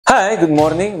Hi, good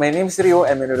morning. My name is Rio.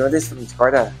 I'm an endodontist from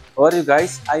Jakarta. How are you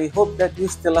guys? I hope that you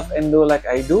still love endo like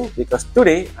I do, because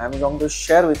today I'm going to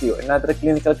share with you another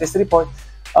clinical case report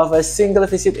of a single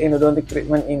visit endodontic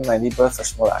treatment in mandibular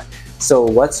first molar. So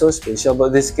what's so special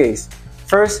about this case?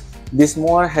 First, this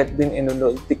molar had been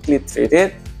endodontically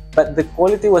treated, but the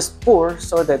quality was poor,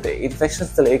 so that the infection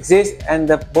still exists and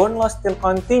the bone loss still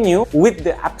continue, with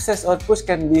the abscess or pus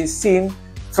can be seen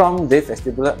from the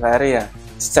vestibular area.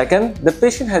 Second, the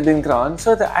patient had been crowned,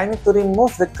 so that I need to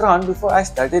remove the crown before I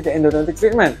started the endodontic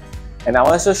treatment. And I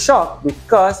was so shocked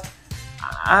because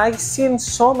I seen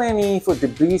so many food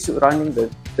debris surrounding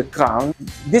the crown.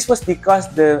 This was because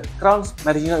the crown's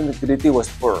marginal integrity was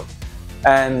poor.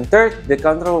 And third, the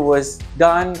control was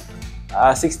done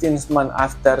 16 months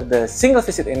after the single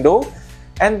visit endo,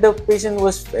 and the patient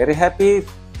was very happy,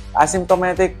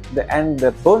 asymptomatic, and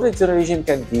the bone regeneration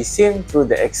can be seen through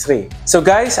the x-ray. So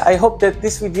guys, I hope that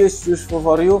this video is useful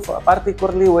for you,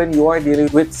 particularly when you are dealing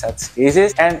with such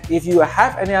cases. And if you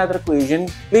have any other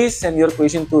question, please send your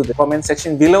question to the comment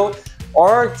section below,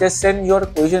 or just send your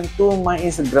question to my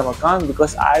Instagram account,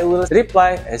 because I will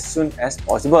reply as soon as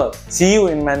possible. See you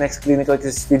in my next clinical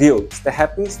case video. Stay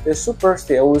happy, stay super,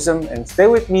 stay awesome, and stay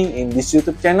with me in this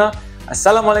YouTube channel.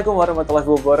 Assalamualaikum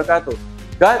warahmatullahi wabarakatuh.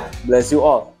 God bless you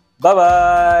all.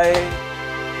 Bye-bye!